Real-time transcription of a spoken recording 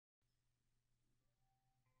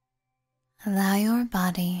Allow your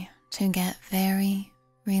body to get very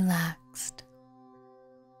relaxed.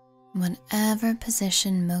 Whatever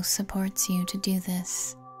position most supports you to do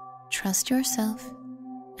this, trust yourself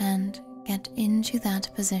and get into that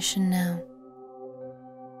position now.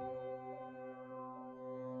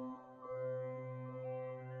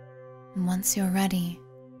 Once you're ready,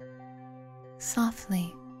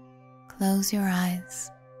 softly close your eyes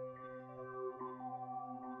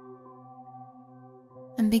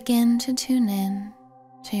and begin to tune in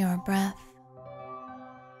to your breath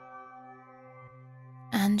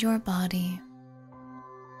and your body,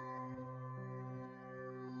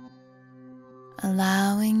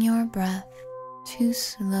 allowing your breath to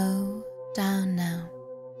slow down now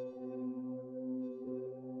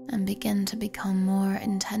and begin to become more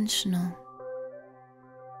intentional.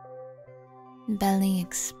 Belly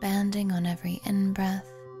expanding on every in-breath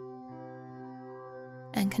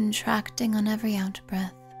and contracting on every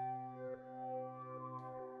out-breath.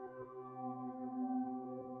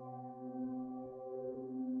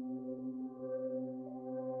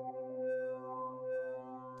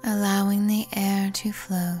 Allowing the air to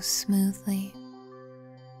flow smoothly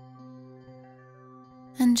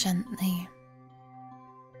and gently.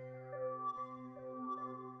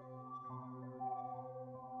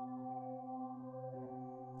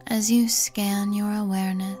 As you scan your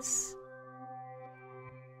awareness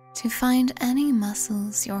to find any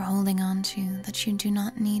muscles you're holding on to that you do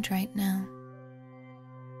not need right now.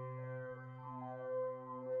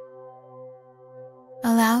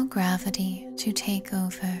 Allow gravity to take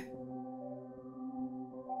over,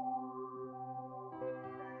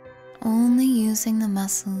 only using the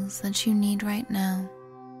muscles that you need right now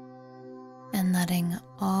and letting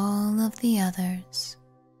all of the others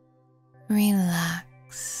relax.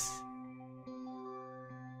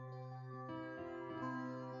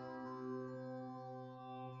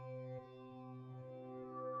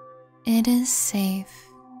 It is safe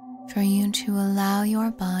for you to allow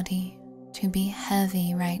your body to be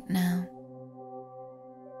heavy right now.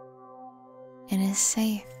 It is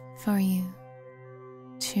safe for you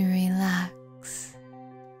to relax.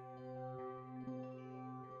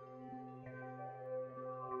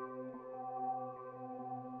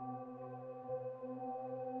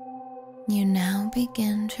 You now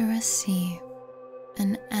begin to receive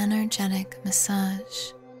an energetic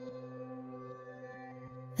massage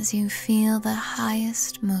as you feel the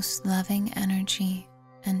highest, most loving energy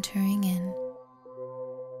entering in.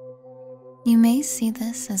 You may see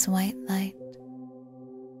this as white light,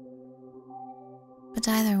 but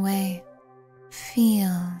either way,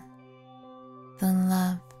 feel the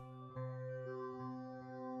love.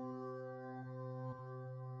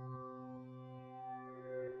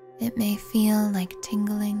 It may feel like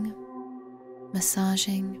tingling,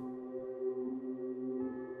 massaging,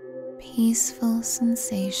 peaceful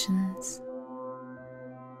sensations.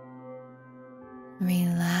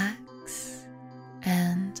 Relax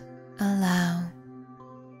and allow.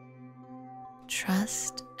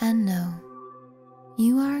 Trust and know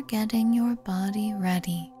you are getting your body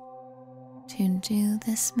ready to do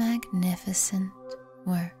this magnificent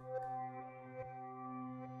work.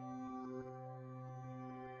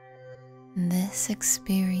 This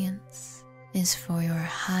experience is for your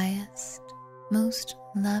highest, most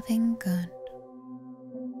loving good.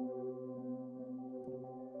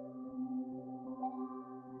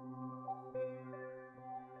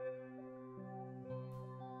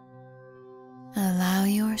 Allow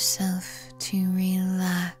yourself to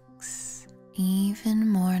relax even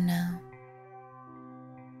more now.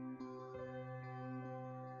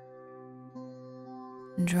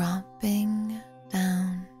 Dropping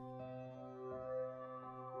down,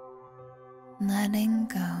 letting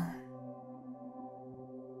go.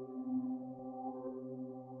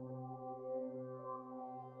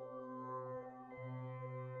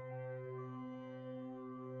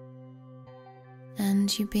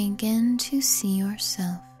 And you begin to see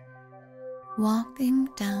yourself walking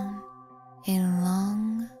down a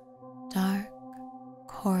long, dark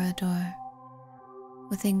corridor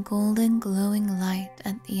with a golden glowing light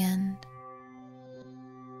at the end.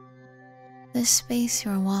 The space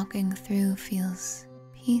you're walking through feels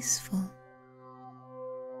peaceful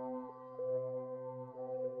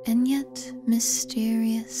and yet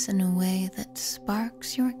mysterious in a way that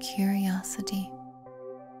sparks your curiosity,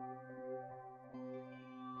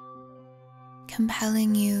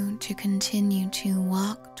 compelling you to continue to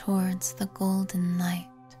walk towards the golden light.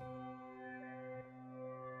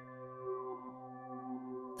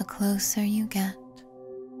 The closer you get,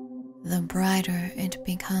 the brighter it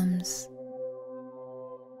becomes,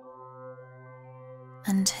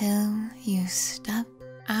 until you step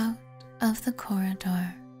out of the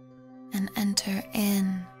corridor and enter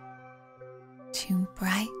in to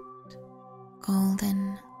bright,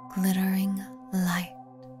 golden, glittering light.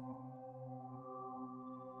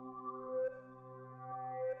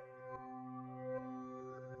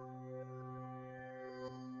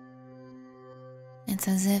 It's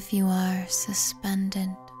as if you are suspended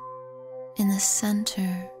in the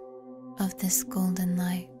center of this golden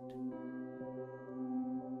light.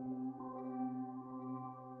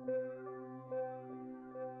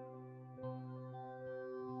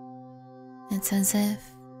 It's as if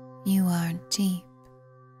you are deep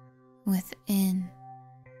within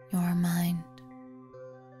your mind.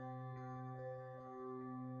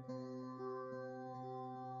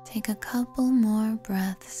 Take a couple more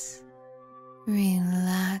breaths,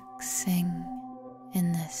 relaxing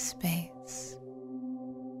in this space.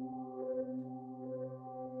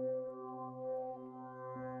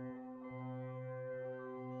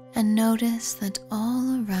 And notice that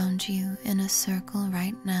all around you in a circle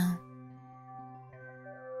right now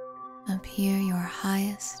appear your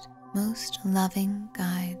highest, most loving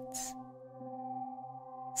guides.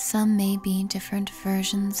 Some may be different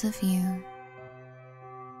versions of you,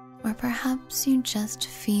 or perhaps you just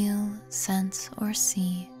feel, sense, or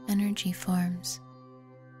see energy forms.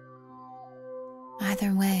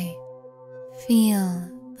 Either way, feel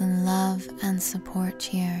the love and support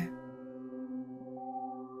here.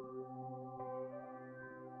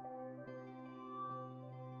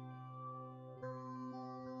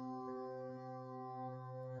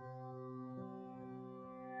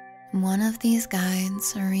 One of these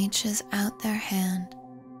guides reaches out their hand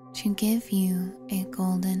to give you a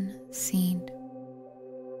golden seed.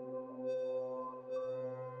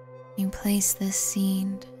 You place this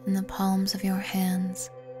seed in the palms of your hands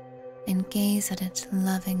and gaze at it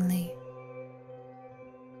lovingly.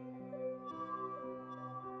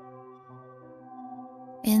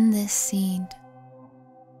 In this seed,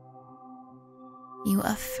 you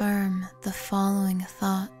affirm the following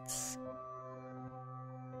thoughts,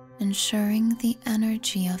 ensuring the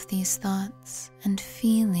energy of these thoughts and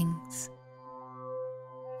feelings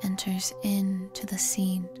enters into the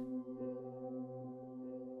seed.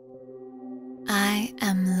 I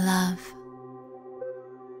am love.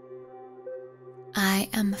 I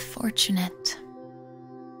am fortunate.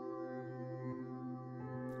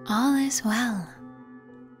 All is well.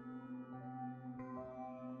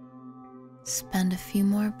 Spend a few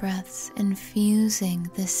more breaths infusing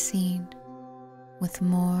this seed with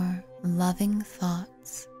more loving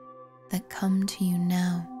thoughts that come to you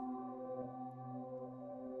now.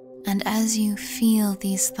 And as you feel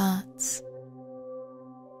these thoughts,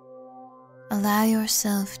 allow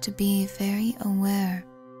yourself to be very aware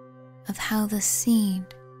of how the seed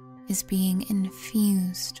is being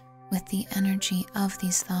infused with the energy of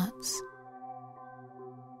these thoughts.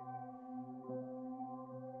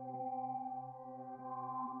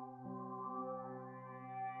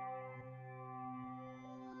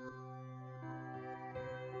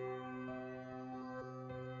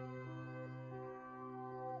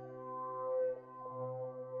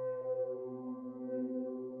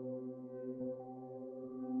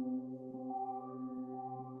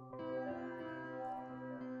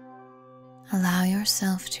 Allow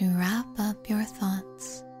yourself to wrap up your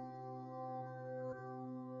thoughts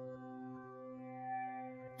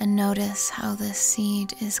and notice how this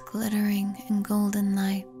seed is glittering in golden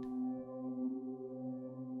light.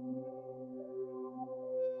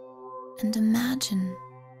 And imagine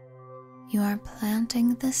you are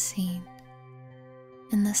planting the seed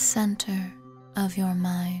in the center of your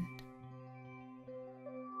mind.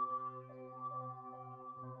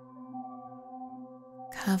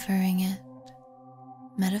 Covering it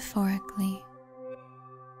metaphorically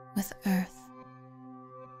with earth,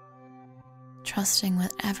 trusting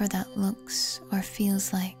whatever that looks or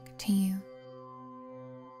feels like to you.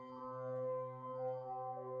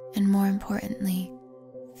 And more importantly,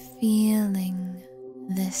 feeling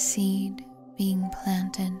this seed being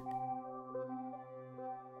planted.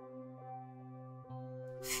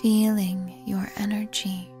 Feeling your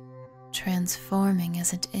energy transforming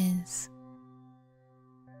as it is.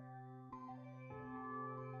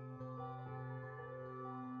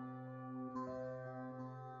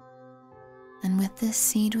 And with this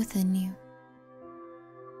seed within you,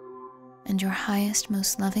 and your highest,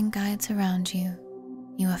 most loving guides around you,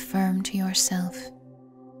 you affirm to yourself,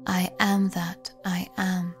 I am that I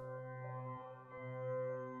am.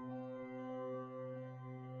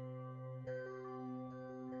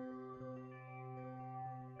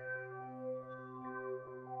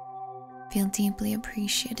 Feel deeply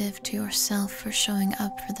appreciative to yourself for showing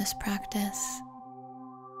up for this practice.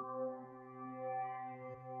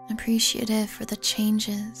 appreciative for the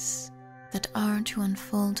changes that are to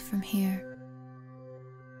unfold from here.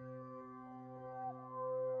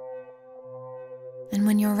 And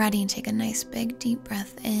when you're ready, take a nice big deep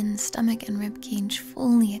breath in, stomach and ribcage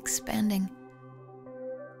fully expanding,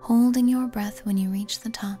 holding your breath when you reach the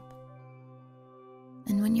top.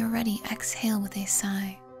 And when you're ready, exhale with a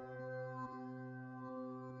sigh.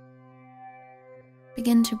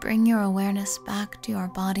 Begin to bring your awareness back to your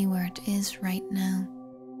body where it is right now.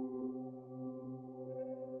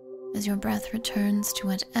 As your breath returns to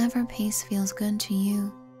whatever pace feels good to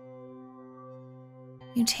you,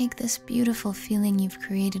 you take this beautiful feeling you've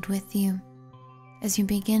created with you as you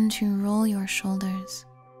begin to roll your shoulders,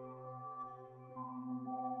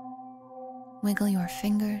 wiggle your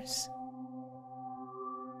fingers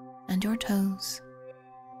and your toes.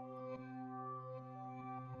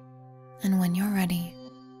 And when you're ready,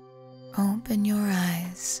 open your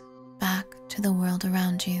eyes back to the world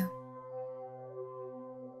around you.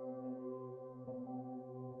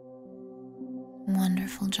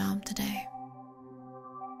 Wonderful job today.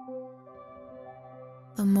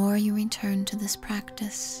 The more you return to this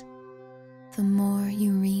practice, the more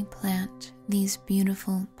you replant these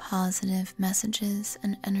beautiful, positive messages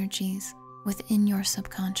and energies within your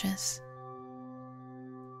subconscious.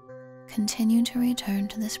 Continue to return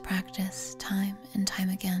to this practice time and time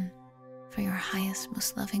again for your highest,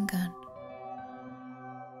 most loving good.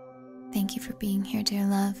 Thank you for being here, dear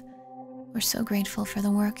love. We're so grateful for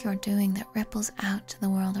the work you're doing that ripples out to the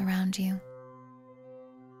world around you.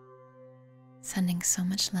 Sending so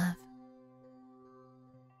much love.